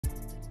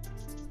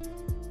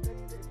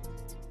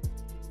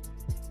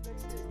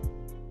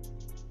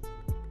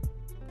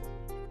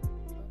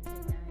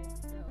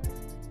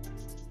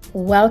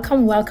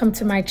Welcome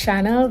to my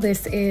channel.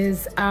 This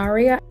is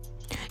Aria.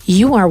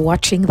 You are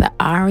watching the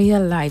Aria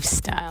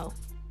lifestyle.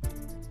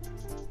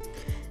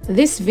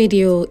 This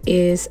video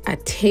is a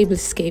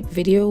tablescape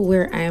video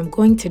where I am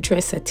going to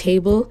dress a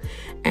table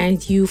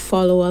and you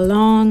follow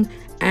along,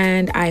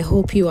 and I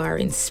hope you are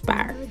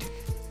inspired.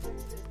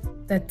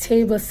 The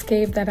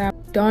tablescape that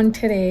I've done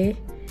today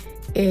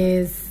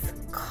is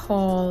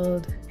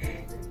called,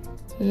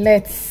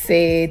 let's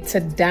say, To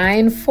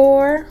Dine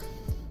For.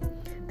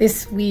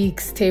 This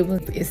week's table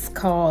is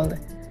called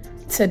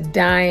To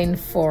Dine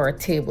For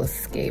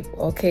tablescape.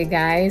 Okay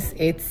guys,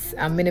 it's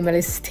a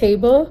minimalist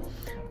table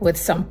with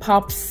some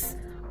pops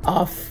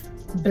of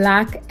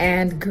black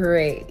and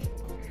gray.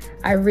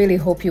 I really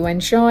hope you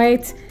enjoy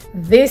it.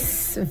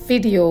 This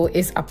video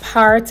is a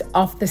part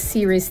of the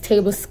series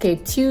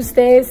Tablescape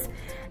Tuesdays,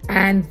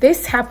 and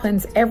this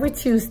happens every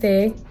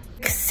Tuesday,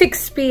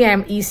 6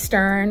 p.m.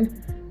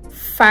 Eastern,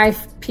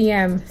 5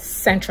 p.m.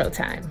 Central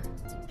Time.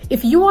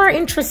 If you are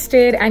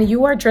interested and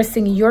you are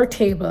dressing your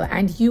table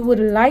and you would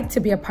like to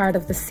be a part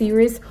of the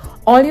series,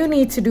 all you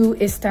need to do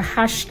is to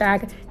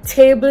hashtag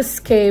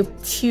Tablescape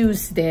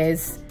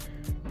Tuesdays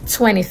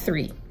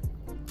 23.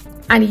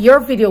 And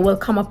your video will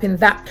come up in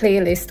that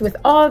playlist with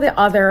all the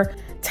other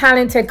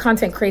talented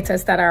content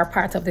creators that are a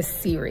part of this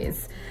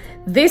series.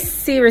 This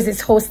series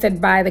is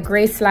hosted by the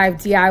Grace Live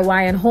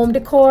DIY and Home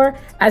Decor,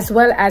 as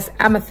well as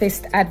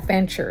Amethyst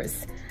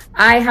Adventures.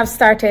 I have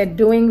started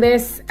doing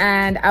this,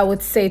 and I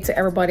would say to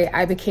everybody,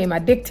 I became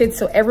addicted.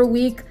 So every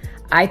week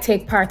I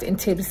take part in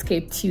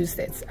Tablescape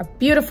Tuesdays, a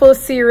beautiful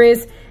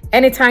series.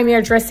 Anytime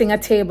you're dressing a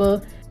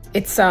table,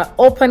 it's an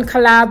open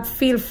collab.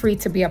 Feel free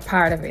to be a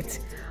part of it.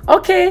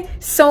 Okay,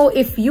 so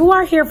if you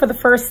are here for the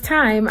first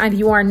time and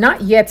you are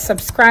not yet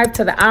subscribed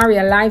to the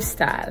Aria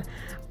lifestyle,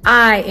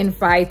 I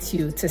invite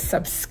you to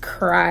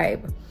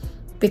subscribe.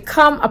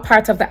 Become a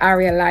part of the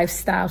Aria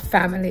lifestyle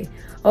family.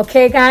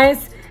 Okay,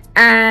 guys?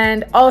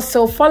 And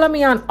also follow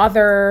me on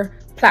other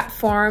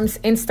platforms.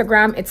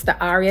 Instagram, it's the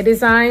Aria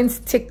Designs.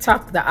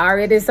 TikTok, the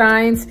Aria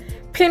Designs.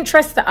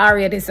 Pinterest, the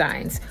Aria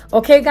Designs.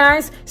 Okay,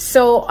 guys?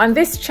 So on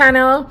this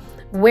channel,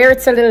 where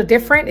it's a little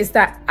different is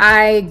that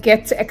I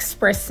get to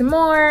express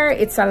more.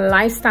 It's a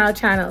lifestyle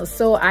channel.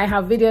 So I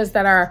have videos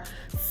that are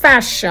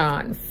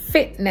fashion,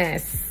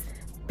 fitness,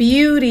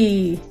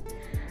 beauty,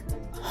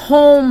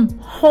 home,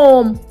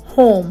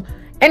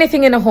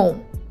 anything in the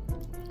home.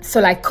 So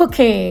like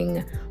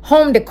cooking,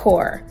 home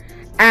decor,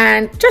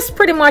 and just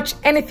pretty much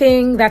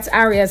anything that's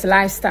Aria's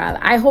lifestyle.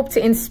 I hope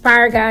to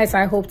inspire, guys.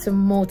 I hope to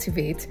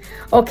motivate.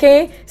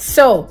 Okay,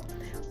 so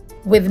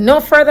with no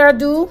further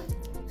ado,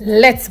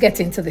 let's get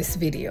into this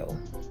video.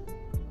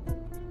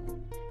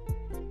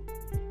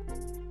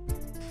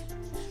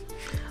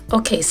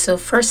 Okay, so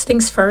first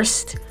things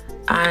first,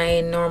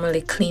 I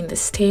normally clean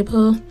this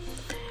table,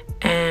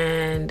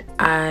 and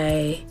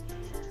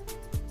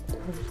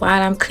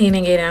while I'm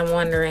cleaning it, I'm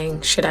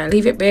wondering, should I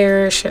leave it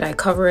bare? Should I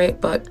cover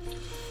it? But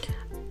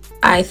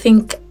I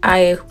think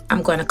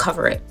I'm going to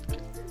cover it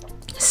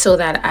so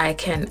that I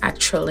can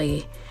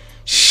actually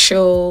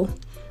show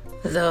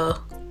the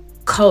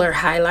color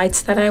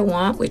highlights that I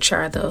want, which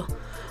are the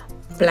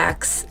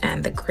blacks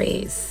and the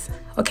grays.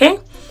 Okay,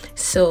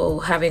 so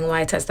having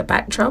white as the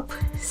backdrop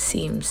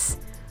seems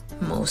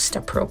most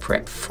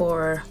appropriate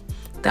for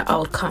the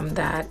outcome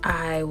that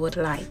I would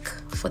like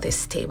for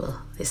this table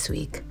this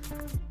week.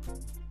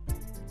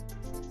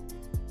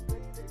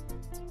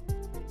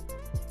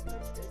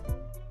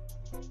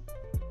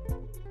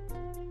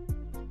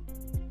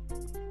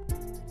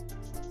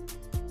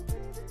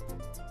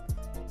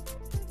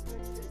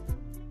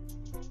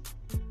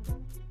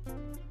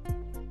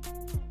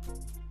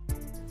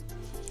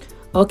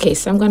 Okay,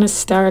 so I'm going to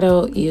start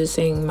out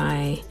using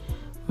my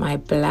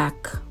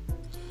black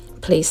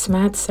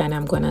placemats, and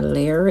I'm going to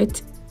layer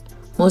it.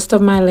 Most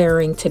of my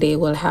layering today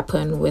will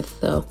happen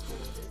with the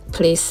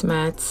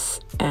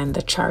placemats and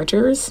the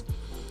chargers,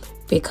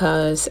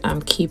 because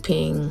I'm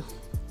keeping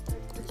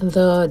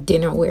the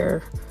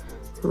dinnerware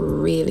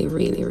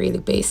really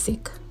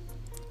basic.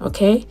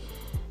 Okay,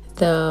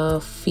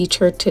 the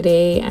feature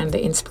today and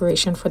the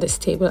inspiration for this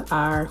table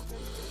are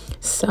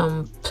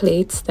some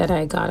plates that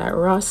I got at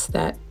Ross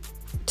that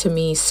to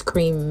me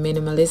scream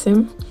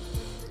minimalism,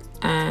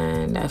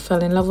 and I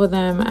fell in love with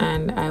them,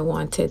 and I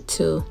wanted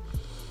to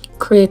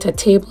create a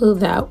table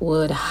that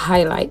would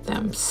highlight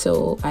them.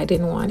 So I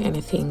didn't want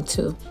anything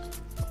to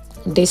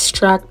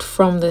distract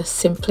from the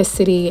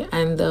simplicity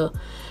and the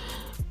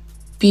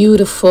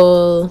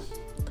beautiful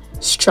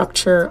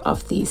structure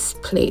of these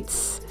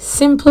plates.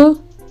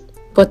 Simple,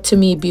 but to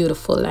me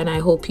beautiful, and I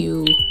hope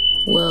you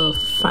will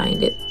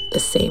find it the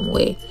same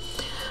way.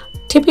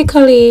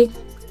 Typically,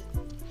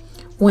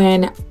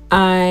 when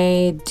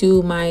I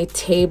do my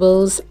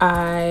tables,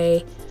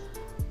 I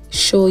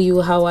show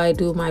you how I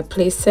do my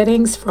place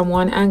settings from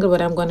one angle,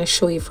 but I'm going to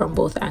show you from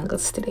both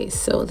angles today.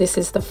 So this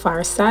is the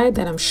far side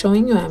that I'm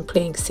showing you. I'm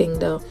placing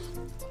the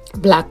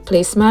black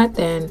placemat,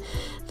 then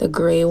the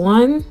gray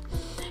one,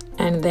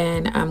 and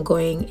then I'm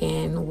going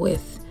in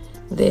with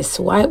this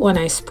white one.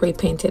 I spray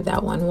painted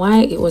that one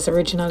white. It was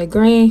originally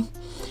gray.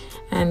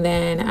 And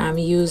then I'm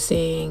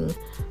using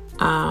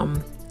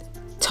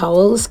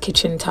towels,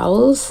 kitchen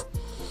towels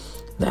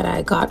that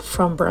I got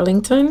from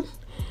Burlington.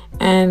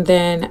 And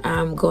then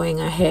I'm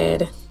going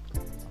ahead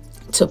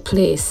to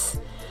place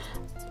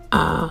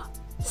a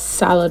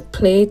salad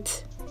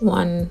plate.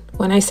 When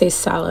I say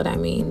salad, I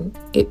mean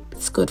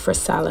it's good for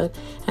salad.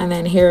 And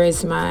then here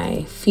is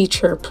my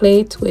feature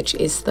plate, which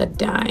is the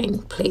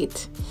dine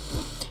plate.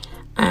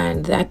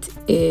 And that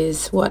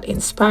is what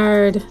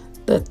inspired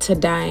the To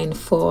Dine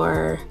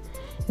For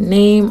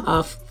name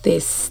of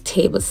this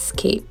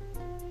tablescape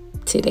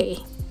today.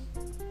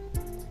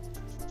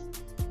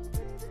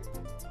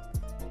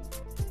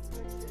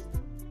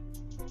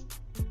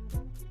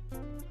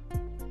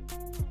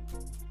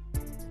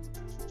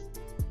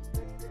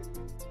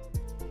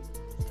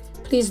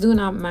 Please do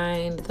not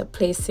mind the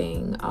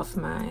placing of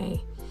my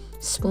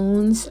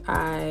spoons.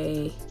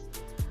 I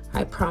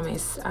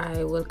promise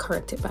I will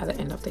correct it by the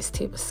end of this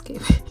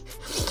tablescape.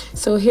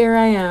 So here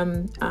I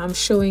am, I'm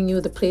showing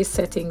you the place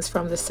settings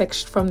from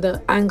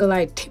the angle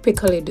I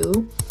typically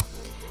do,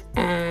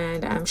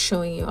 and I'm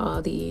showing you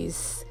all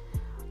these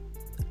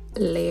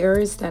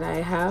layers that I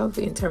have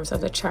in terms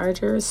of the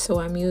chargers. So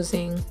I'm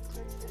using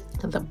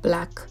the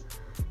black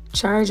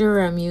charger,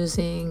 I'm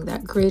using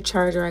that gray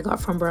charger I got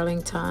from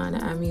Burlington,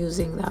 I'm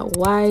using that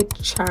white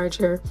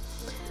charger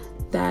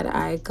that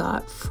I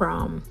got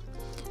from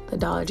the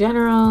Dollar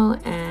General,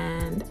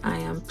 and I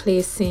am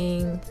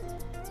placing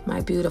my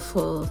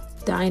beautiful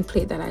dine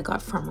plate that I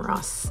got from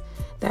Ross.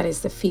 That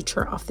is the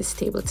feature of this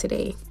table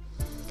today.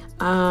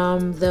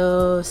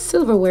 The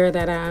silverware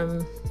that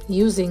I'm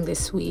using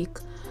this week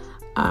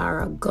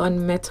are a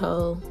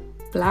gunmetal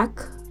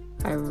black.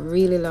 I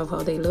really love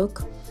how they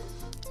look,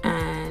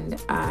 and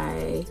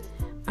I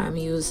am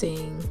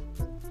using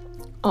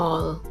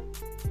all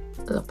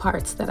the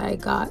parts that I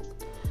got,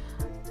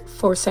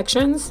 4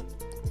 sections,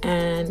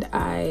 and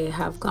I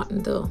have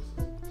gotten the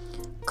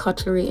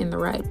cutlery in the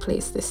right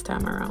place this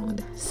time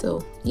around.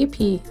 So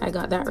yippee, I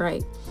got that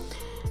right.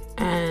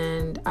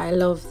 And I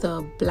love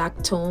the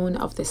black tone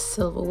of this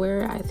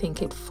silverware. I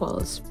think it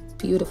falls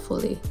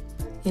beautifully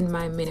in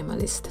my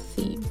minimalist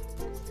theme.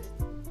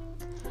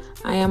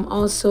 I am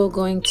also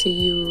going to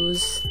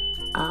use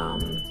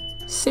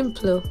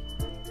simple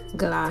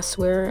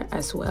glassware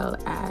as well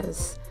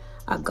as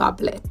a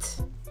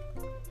goblet.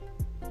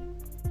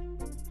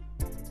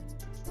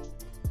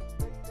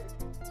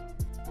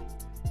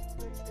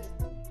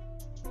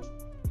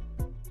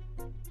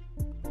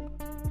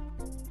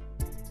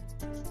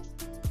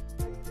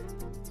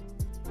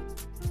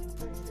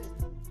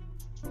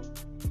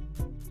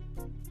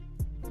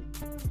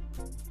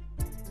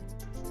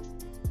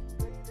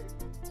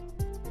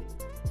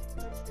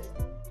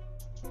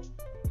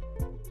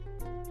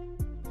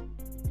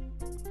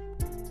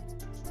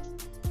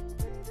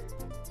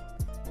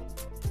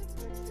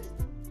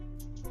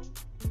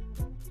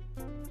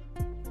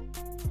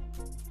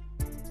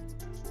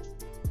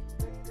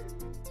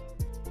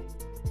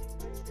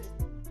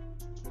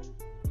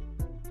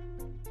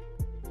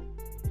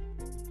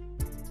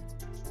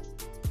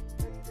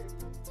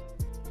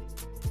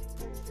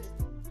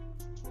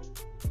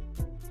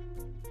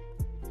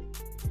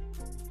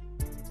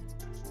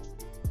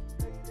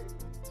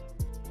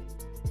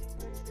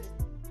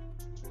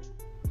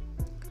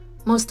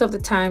 Most of the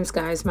times,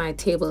 guys, my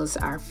tables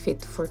are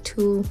fit for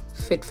 2,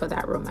 fit for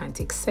that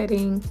romantic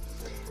setting.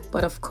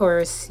 But of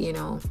course, you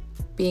know,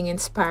 being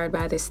inspired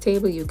by this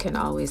table, you can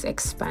always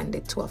expand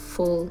it to a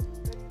full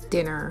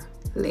dinner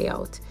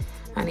layout.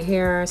 And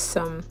here are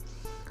some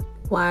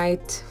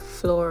white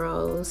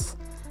florals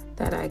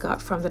that I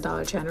got from the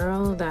Dollar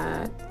General,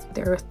 that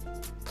they're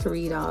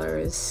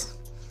 $3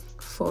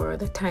 for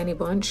the tiny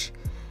bunch,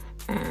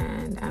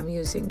 and I'm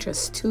using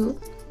just 2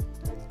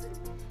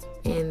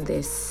 in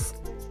this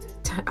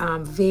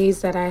vase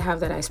that I have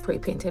that I spray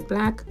painted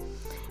black.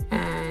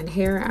 And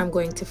here I'm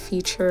going to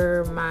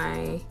feature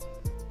my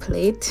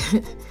plate.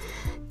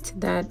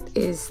 That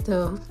is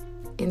the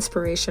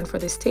inspiration for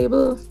this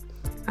table.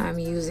 I'm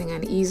using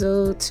an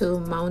easel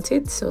to mount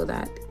it so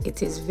that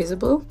it is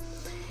visible.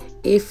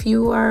 If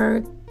you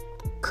are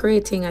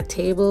creating a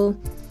table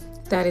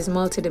that is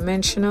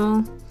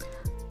multi-dimensional,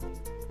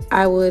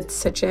 I would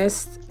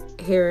suggest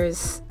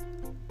here's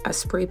a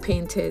spray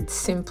painted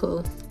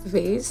simple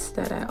vase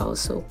that I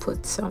also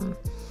put some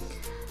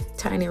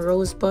tiny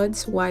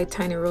rosebuds, white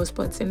tiny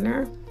rosebuds in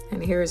there.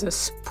 And here's a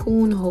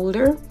spoon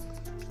holder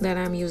that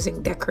I'm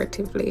using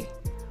decoratively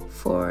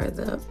for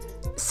the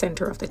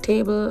center of the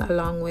table,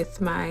 along with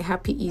my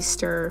Happy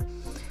Easter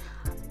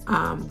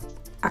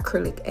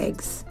acrylic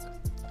eggs.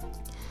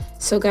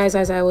 So guys,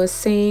 as I was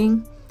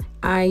saying,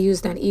 I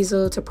used an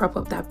easel to prop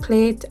up that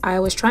plate. I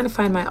was trying to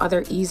find my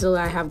other easel.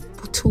 I have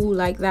 2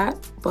 like that,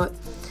 but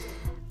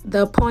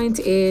the point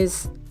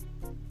is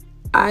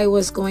I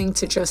was going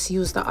to just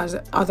use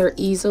the other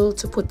easel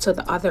to put to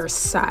the other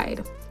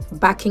side,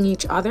 backing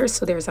each other,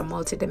 so there's a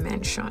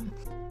multi-dimension.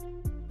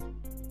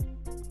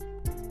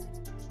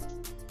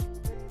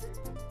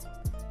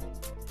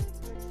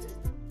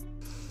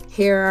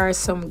 Here are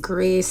some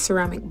gray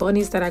ceramic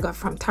bunnies that I got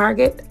from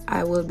Target.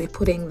 I will be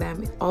putting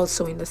them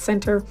also in the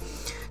center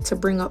to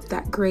bring up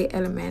that gray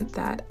element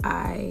that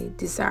I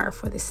desire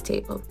for this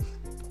table.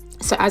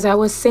 So as I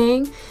was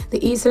saying,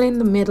 the easel in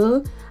the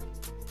middle,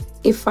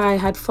 if I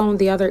had found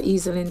the other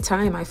easel in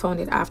time, I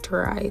found it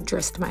after I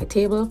dressed my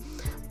table.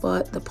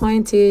 But the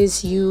point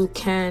is, you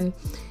can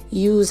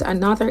use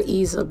another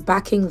easel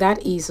backing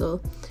that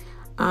easel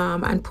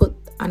and put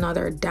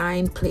another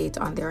dine plate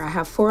on there. I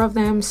have 4 of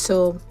them,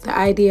 so the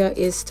idea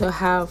is to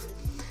have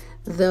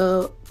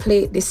the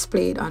plate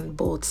displayed on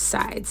both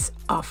sides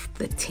of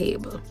the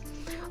table.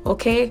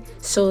 Okay,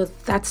 so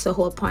that's the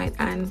whole point,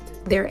 and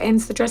there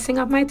ends the dressing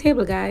of my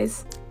table,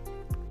 guys.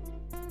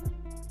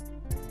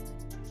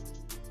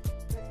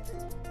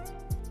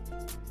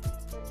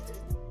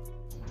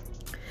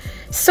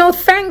 So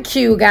thank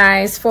you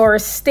guys for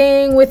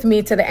staying with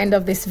me to the end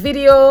of this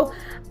video.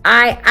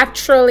 I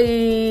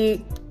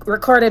actually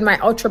recorded my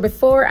outro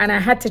before and I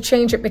had to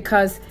change it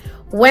because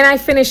when I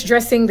finished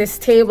dressing this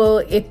table,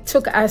 it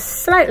took a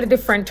slightly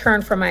different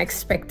turn from I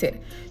expected.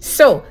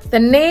 So the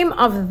name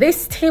of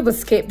this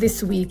tablescape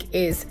this week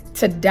is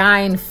To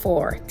Dine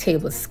For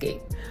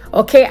tablescape.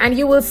 Okay, and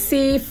you will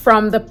see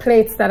from the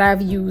plates that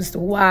I've used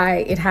why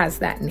it has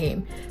that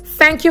name.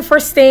 Thank you for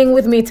staying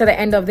with me to the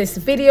end of this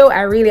video.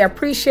 I really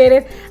appreciate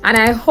it. And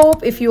I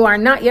hope if you are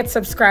not yet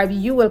subscribed,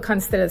 you will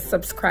consider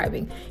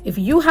subscribing. If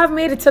you have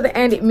made it to the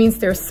end, it means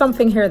there's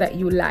something here that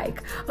you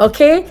like.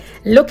 Okay?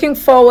 Looking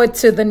forward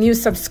to the new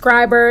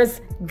subscribers.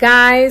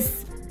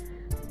 Guys,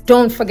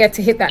 don't forget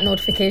to hit that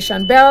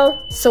notification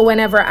bell so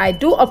whenever I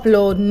do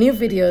upload new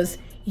videos,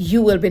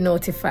 you will be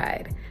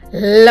notified.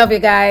 Love you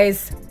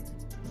guys.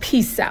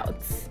 Peace out.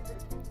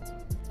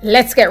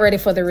 Let's get ready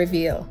for the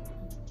reveal.